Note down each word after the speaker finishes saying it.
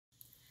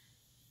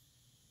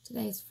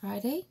Today is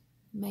Friday,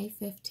 May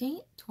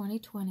 15th,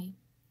 2020.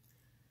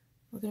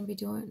 We're going to be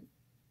doing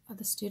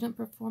the student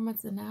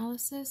performance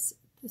analysis.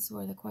 This is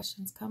where the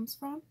questions comes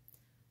from.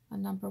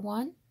 On number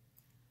 1,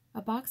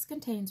 a box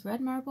contains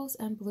red marbles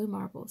and blue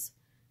marbles.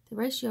 The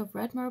ratio of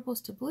red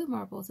marbles to blue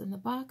marbles in the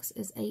box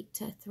is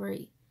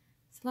 8:3.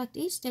 Select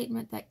each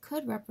statement that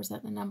could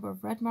represent the number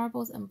of red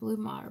marbles and blue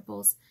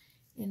marbles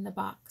in the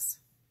box.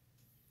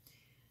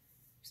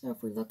 So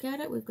if we look at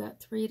it, we've got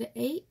 3 to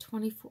 8,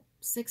 24,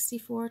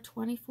 64,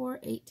 24,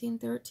 18,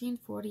 13,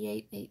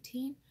 48,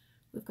 18.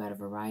 We've got a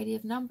variety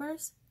of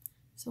numbers.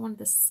 So one of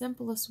the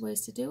simplest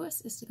ways to do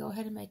this is to go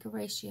ahead and make a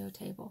ratio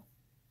table.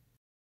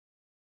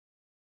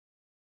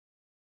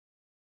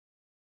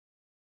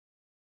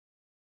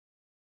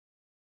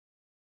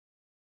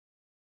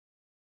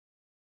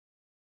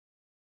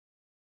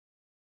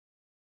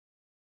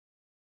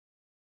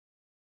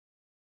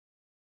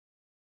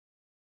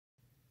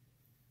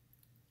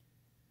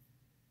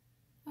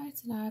 Alright,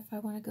 so now if I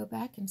want to go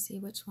back and see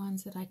which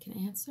ones that I can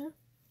answer.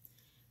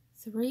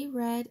 3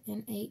 red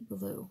and 8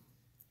 blue.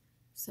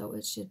 So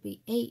it should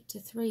be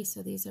 8-3,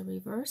 so these are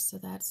reversed, so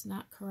that's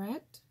not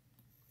correct.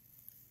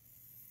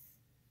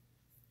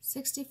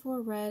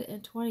 64 red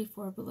and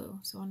 24 blue.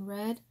 So on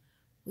red,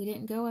 we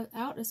didn't go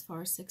out as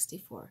far as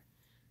 64.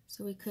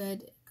 So we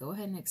could go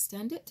ahead and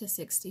extend it to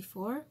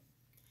 64.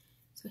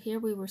 So here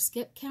we were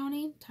skip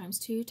counting, times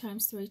 2,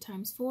 times 3,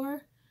 times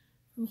 4.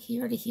 From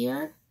here to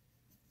here,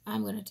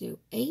 I'm going to do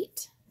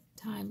 8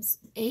 times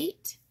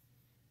 8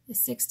 is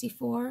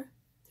 64.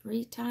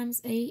 3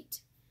 times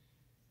 8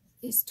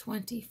 is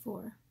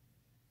 24.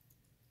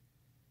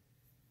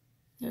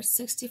 There's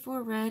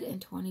 64 red and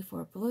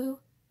 24 blue.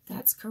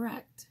 That's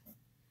correct.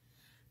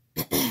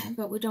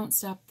 But we don't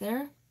stop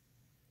there.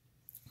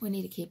 We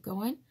need to keep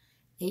going.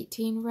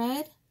 18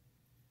 red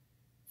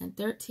and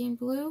 13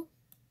 blue.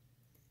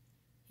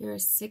 Here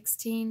is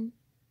 16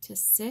 to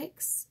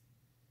 6.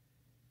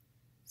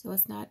 So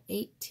it's not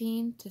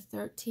 18 to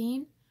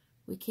 13.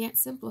 We can't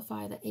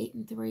simplify the 8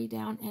 and 3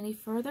 down any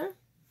further.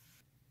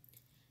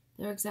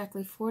 There are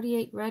exactly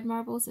 48 red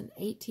marbles and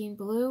 18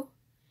 blue.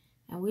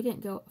 And we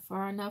didn't go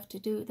far enough to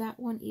do that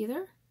one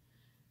either.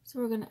 So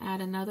we're going to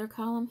add another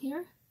column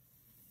here.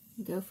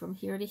 And go from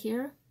here to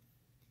here.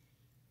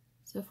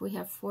 So if we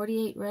have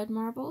 48 red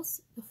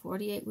marbles, the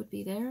 48 would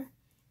be there.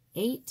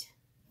 8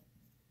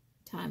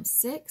 times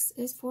 6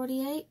 is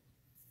 48.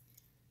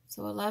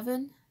 So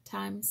 11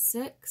 times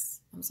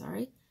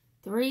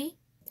 3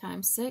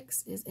 times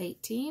 6 is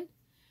 18.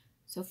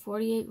 So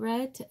 48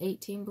 red to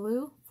 18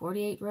 blue,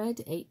 48 red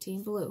to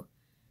 18 blue.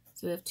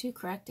 So we have 2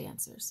 correct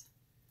answers.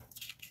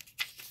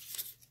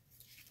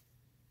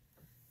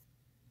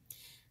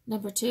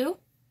 Number 2,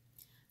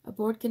 a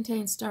board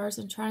contains stars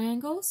and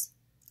triangles.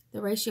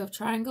 The ratio of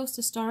triangles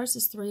to stars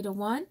is 3 to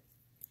 1.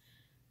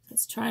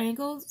 That's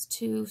triangles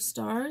to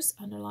stars,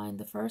 underline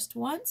the first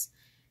once,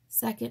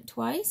 second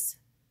twice.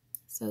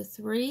 So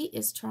 3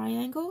 is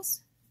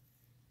triangles,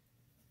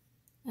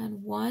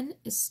 and 1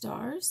 is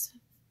stars.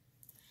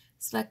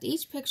 Select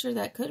each picture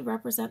that could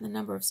represent the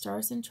number of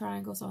stars and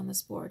triangles on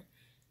this board.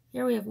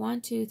 Here we have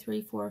 1, 2,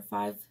 3, 4,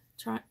 5,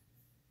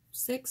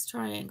 6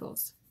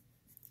 triangles.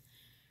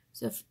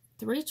 So if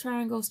 3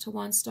 triangles to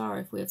 1 star.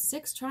 If we have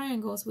 6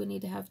 triangles, we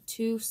need to have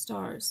 2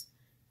 stars.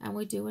 And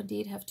we do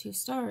indeed have 2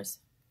 stars.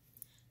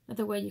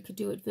 Another way you could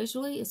do it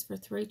visually is for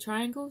 3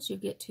 triangles, you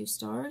get 2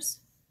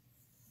 stars.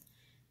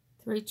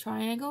 3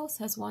 triangles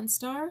has 1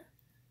 star.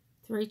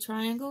 3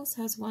 triangles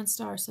has 1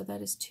 star. So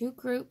that is 2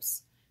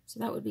 groups. So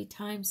that would be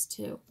times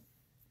 2.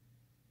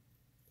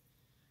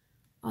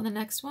 On the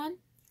next one,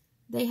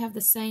 they have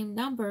the same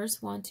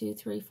numbers, 1, 2,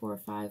 3, 4,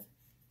 5,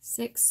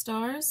 6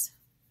 stars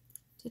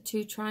to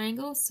 2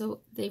 triangles.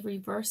 So they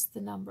reverse the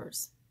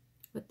numbers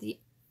with the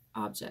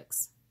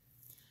objects.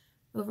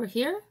 Over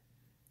here,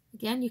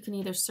 again, you can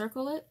either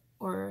circle it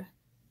or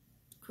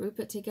group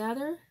it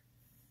together.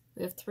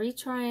 We have 3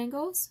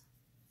 triangles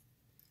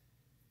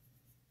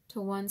to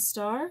 1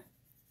 star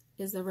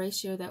is the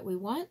ratio that we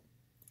want.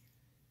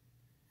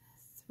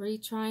 3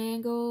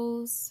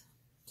 triangles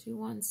to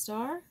 1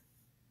 star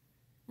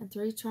and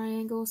 3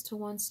 triangles to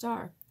 1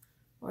 star.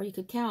 Or you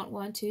could count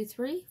 1, 2,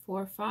 3,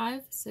 4,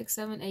 5, 6,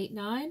 7, 8,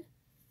 9.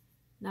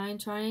 9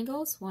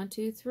 triangles, 1,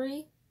 2,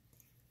 3,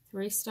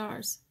 3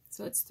 stars.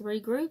 So it's 3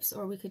 groups,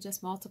 or we could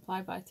just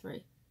multiply by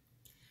 3.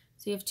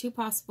 So you have 2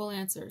 possible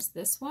answers,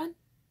 this one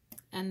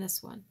and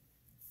this one.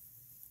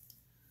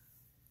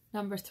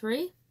 Number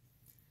 3,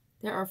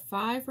 there are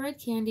 5 red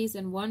candies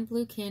and 1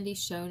 blue candy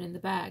shown in the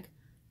bag.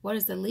 What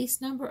is the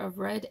least number of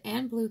red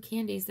and blue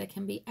candies that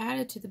can be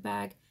added to the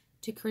bag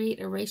to create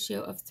a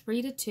ratio of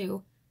 3 to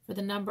 2 for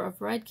the number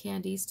of red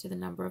candies to the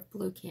number of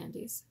blue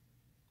candies?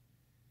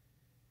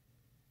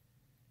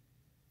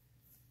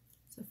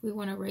 So if we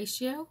want a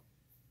ratio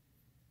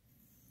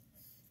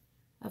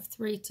of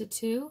 3 to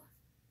 2,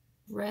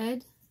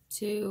 red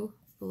to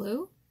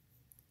blue,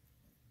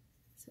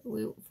 so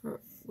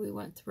we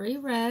want 3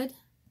 red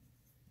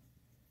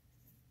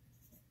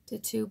to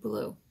 2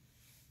 blue.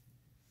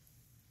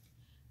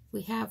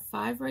 We have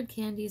 5 red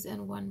candies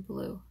and 1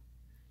 blue.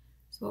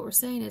 So what we're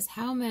saying is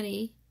how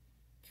many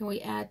can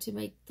we add to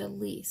make the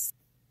least?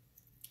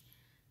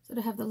 So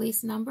to have the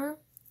least number,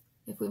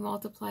 if we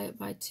multiply it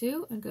by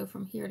 2 and go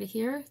from here to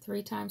here,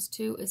 3 times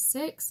 2 is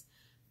 6,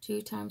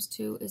 2 times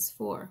 2 is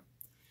 4.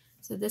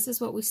 So this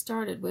is what we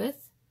started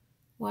with.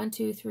 1,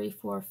 2, 3,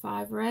 4,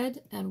 5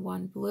 red and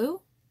 1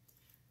 blue.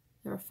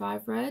 There are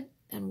 5 red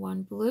and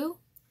 1 blue.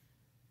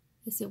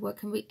 You see what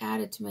can be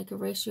added to make a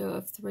ratio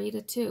of 3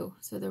 to 2.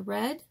 So the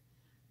red,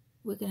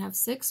 we can have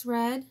 6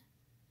 red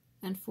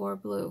and 4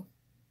 blue.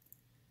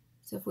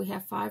 So if we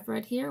have 5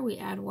 red here, we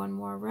add 1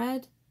 more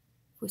red.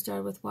 If we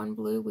started with 1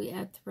 blue, we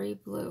add 3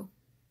 blue.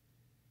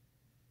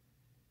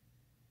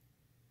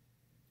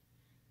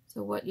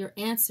 So what your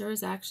answer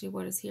is actually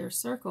what is here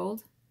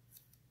circled.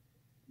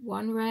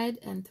 1 red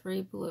and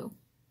 3 blue.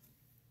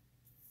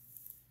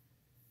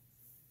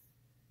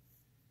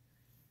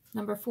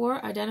 Number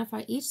 4,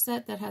 identify each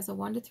set that has a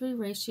 1 to 3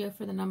 ratio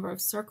for the number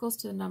of circles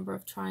to the number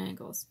of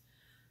triangles.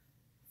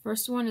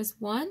 First one is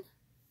 1.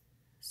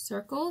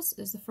 Circles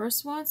is the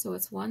first one, so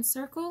it's 1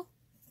 circle.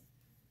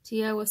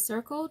 TO is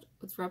circled,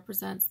 which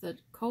represents the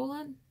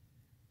colon.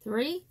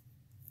 3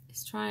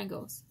 is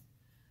triangles.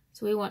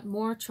 So we want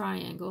more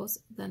triangles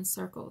than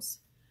circles.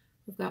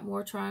 We've got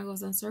more triangles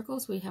than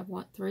circles. We have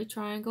 3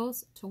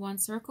 triangles to 1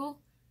 circle,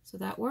 so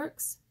that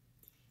works.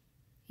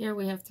 Here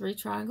we have 3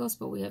 triangles,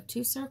 but we have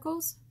 2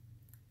 circles.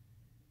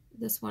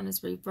 This one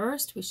is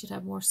reversed. We should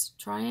have more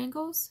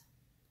triangles.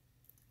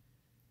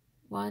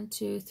 1,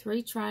 2,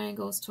 3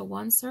 triangles to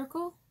 1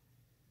 circle.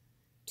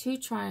 2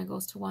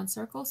 triangles to 1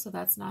 circle, so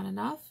that's not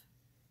enough.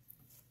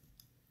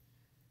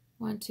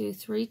 1, 2,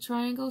 3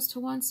 triangles to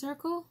 1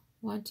 circle.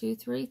 1, 2,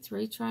 3,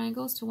 3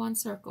 triangles to 1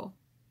 circle.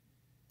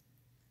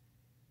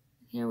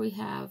 Here we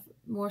have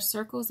more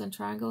circles than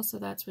triangles, so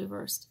that's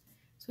reversed.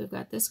 So we've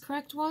got this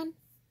correct one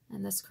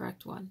and this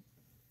correct one.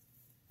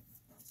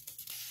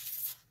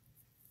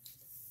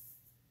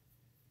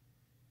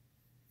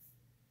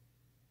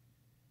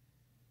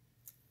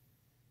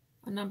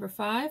 On number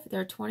 5,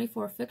 there are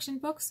 24 fiction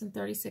books and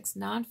 36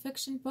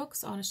 non-fiction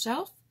books on a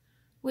shelf.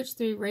 Which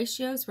 3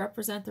 ratios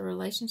represent the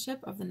relationship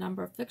of the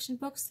number of fiction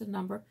books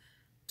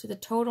to the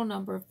total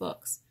number of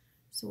books?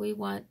 So we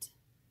want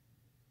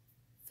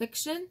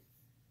fiction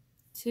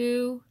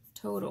to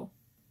total.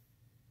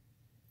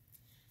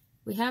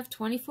 We have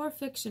 24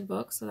 fiction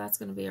books, so that's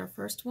going to be our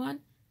first one,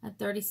 and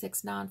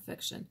 36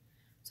 non-fiction.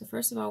 So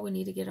first of all, we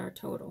need to get our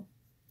total.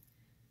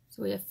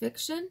 So we have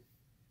fiction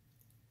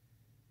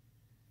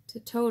to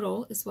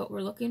total is what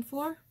we're looking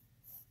for,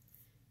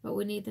 but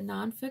we need the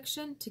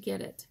non-fiction to get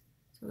it.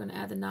 So we're going to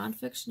add the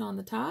non-fiction on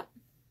the top.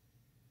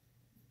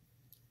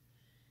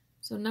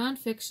 So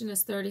non-fiction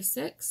is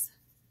 36,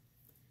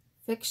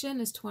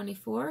 fiction is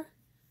 24,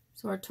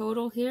 so our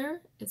total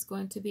here is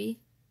going to be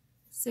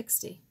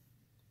 60.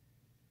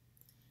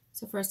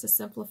 So for us to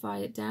simplify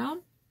it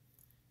down,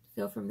 to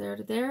go from there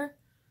to there,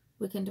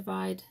 we can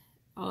divide,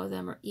 all of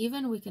them are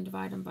even, we can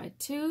divide them by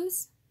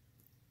 2's.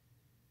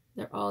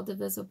 They're all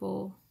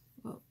divisible.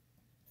 Well,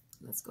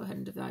 let's go ahead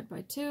and divide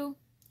by 2.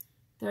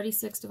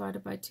 36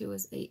 divided by 2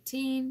 is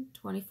 18.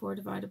 24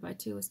 divided by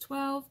 2 is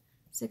 12.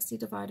 60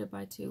 divided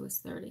by 2 is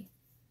 30.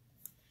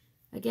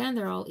 Again,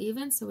 they're all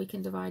even, so we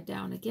can divide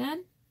down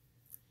again.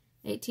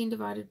 18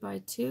 divided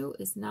by 2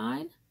 is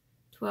 9.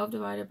 12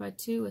 divided by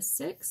 2 is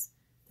 6.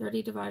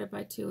 30 divided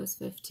by 2 is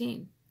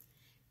 15.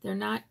 They're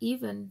not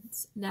even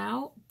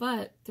now,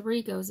 but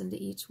 3 goes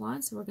into each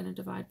one, so we're going to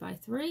divide by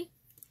 3.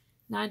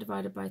 9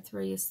 divided by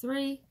 3 is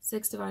 3.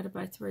 6 divided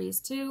by 3 is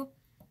 2.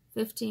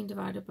 15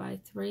 divided by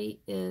 3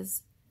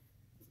 is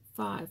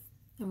 5.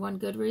 And one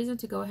good reason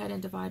to go ahead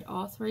and divide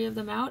all 3 of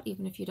them out,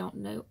 even if you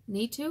don't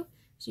need to,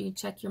 so you can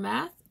check your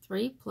math.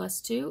 3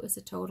 plus 2 is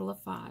a total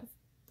of 5.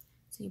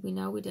 So we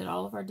know we did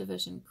all of our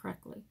division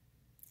correctly.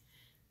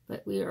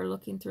 But we are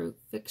looking through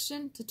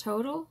fiction to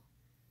total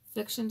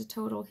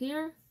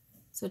here,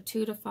 so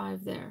 2 to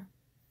 5 there.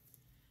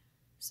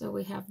 So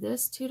we have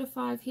this 2 to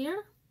 5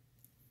 here,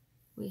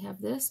 we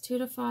have this 2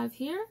 to 5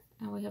 here,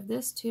 and we have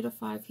this 2 to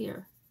 5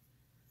 here.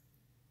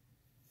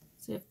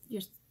 So you have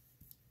your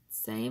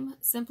same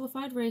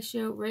simplified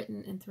ratio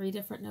written in 3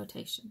 different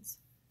notations.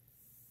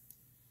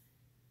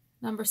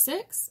 Number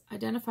 6,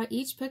 identify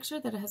each picture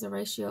that has a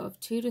ratio of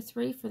 2 to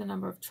 3 for the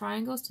number of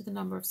triangles to the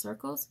number of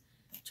circles.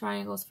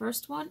 Triangles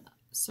first one,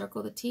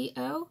 circle the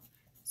TO,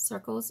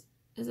 circles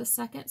is a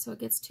second, so it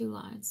gets 2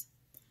 lines.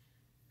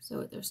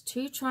 So there's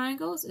 2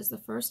 triangles is the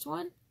first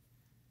one,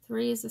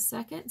 3 is the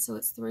second, so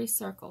it's 3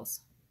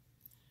 circles.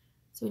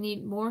 So we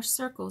need more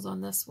circles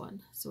on this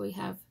one. So we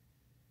have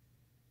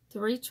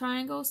 3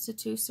 triangles to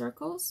 2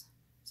 circles,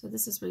 so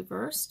this is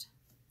reversed.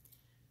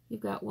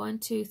 You've got 1,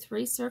 2,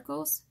 3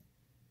 circles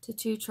to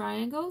 2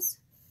 triangles,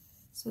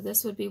 so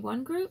this would be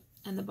one group,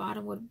 and the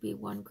bottom would be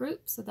one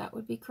group, so that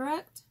would be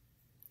correct.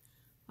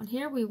 On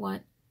here we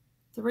want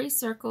 3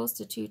 circles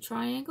to 2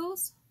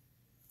 triangles,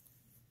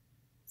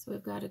 so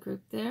we've got a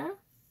group there,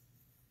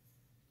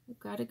 we've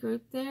got a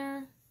group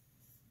there,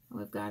 and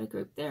we've got a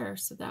group there,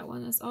 so that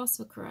one is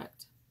also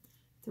correct.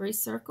 3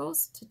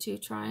 circles to 2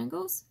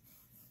 triangles,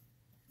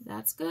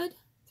 that's good.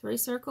 3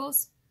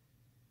 circles.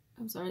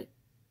 I'm sorry,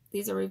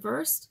 these are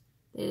reversed.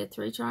 They did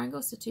 3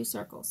 triangles to 2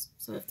 circles.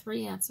 So we have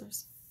 3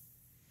 answers.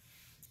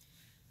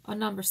 On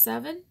number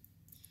 7,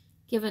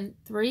 given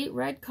 3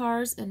 red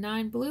cars and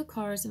 9 blue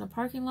cars in a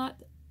parking lot,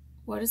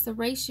 what is the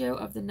ratio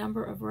of the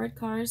number of red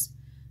cars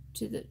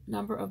to the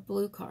number of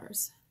blue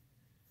cars?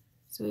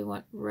 So we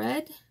want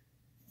red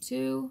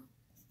to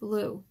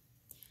blue.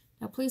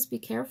 Now please be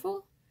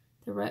careful.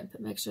 The red,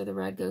 make sure the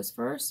red goes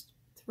first.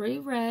 3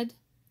 red,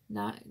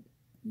 9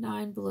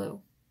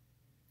 blue.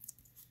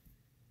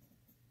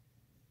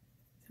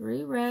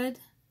 3 red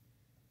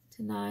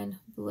to 9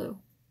 blue.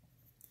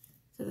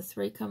 So the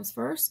 3 comes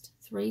first.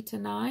 3 to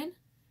 9.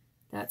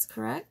 That's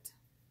correct.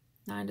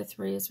 9 to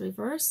 3 is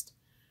reversed.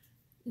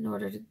 In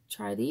order to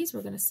try these,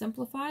 we're going to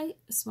simplify.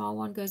 The small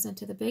one goes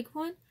into the big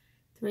one.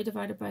 3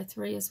 divided by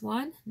 3 is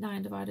 1.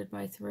 9 divided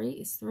by 3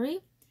 is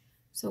 3.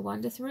 So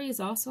 1 to 3 is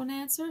also an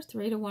answer.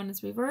 3 to 1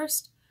 is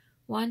reversed.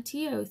 1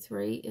 to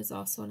 3 is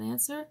also an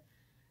answer,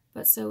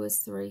 but so is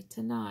 3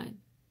 to 9.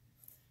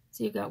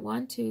 So you've got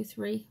 1, 2,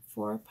 3,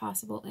 4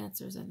 possible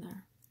answers in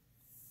there.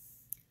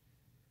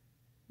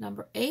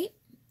 Number 8,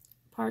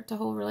 part to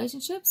whole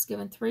relationships.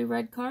 Given 3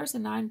 red cars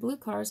and 9 blue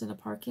cars in a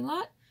parking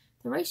lot,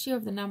 the ratio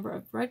of the number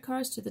of red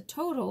cars to the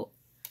total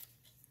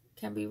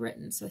can be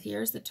written. So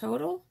here's the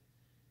total.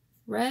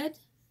 Red,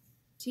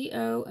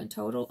 TO, and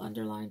total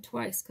underlined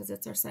twice because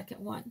it's our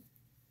second one.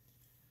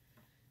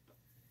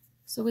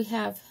 So we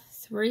have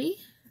 3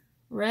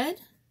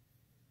 red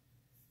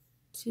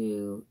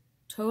to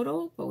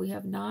total, but we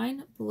have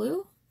 9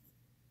 blue,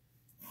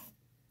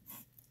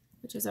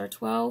 which is our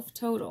 12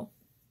 total.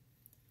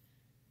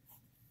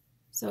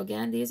 So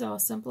again, these are all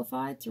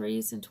simplified,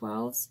 3s and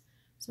 12s.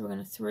 So we're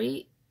going to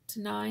 3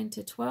 to 9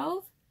 to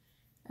 12.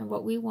 And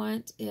what we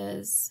want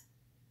is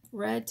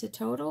red to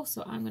total.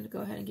 So I'm going to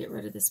go ahead and get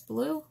rid of this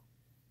blue.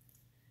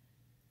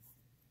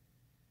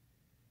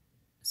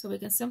 So we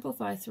can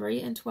simplify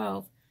 3 and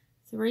 12.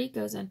 3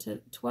 goes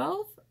into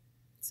 12.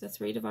 So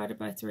 3 divided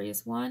by 3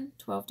 is 1.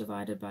 12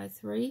 divided by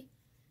 3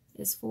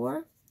 is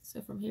 4.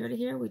 So from here to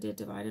here, we did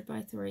divided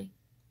by 3.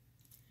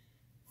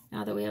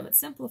 Now that we have it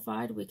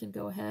simplified, we can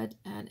go ahead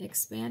and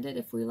expand it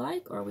if we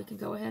like, or we can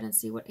go ahead and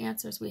see what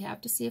answers we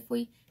have to see if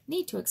we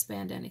need to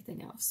expand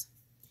anything else.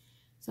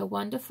 So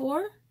 1 to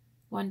 4,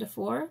 1 to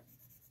 4,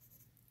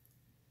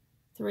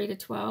 3 to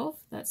 12,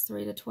 that's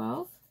 3 to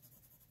 12,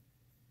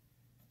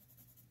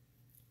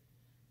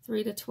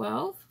 3 to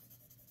 12,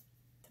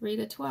 3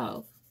 to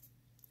 12.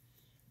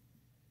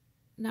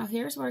 Now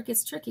here's where it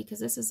gets tricky because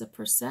this is a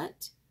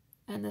percent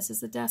and this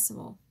is a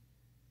decimal.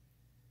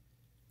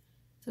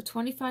 So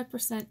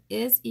 25%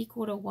 is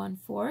equal to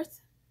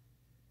 1/4,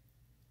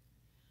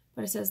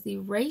 but it says the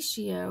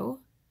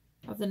ratio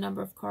of the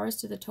number of cars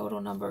to the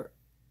total number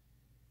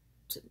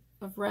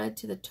of red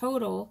to the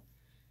total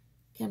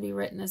can be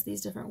written as these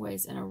different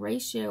ways. And a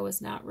ratio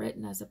is not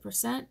written as a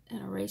percent,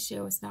 and a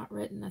ratio is not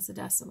written as a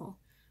decimal.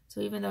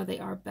 So even though they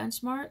are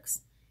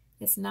benchmarks,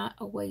 it's not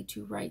a way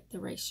to write the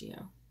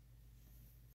ratio.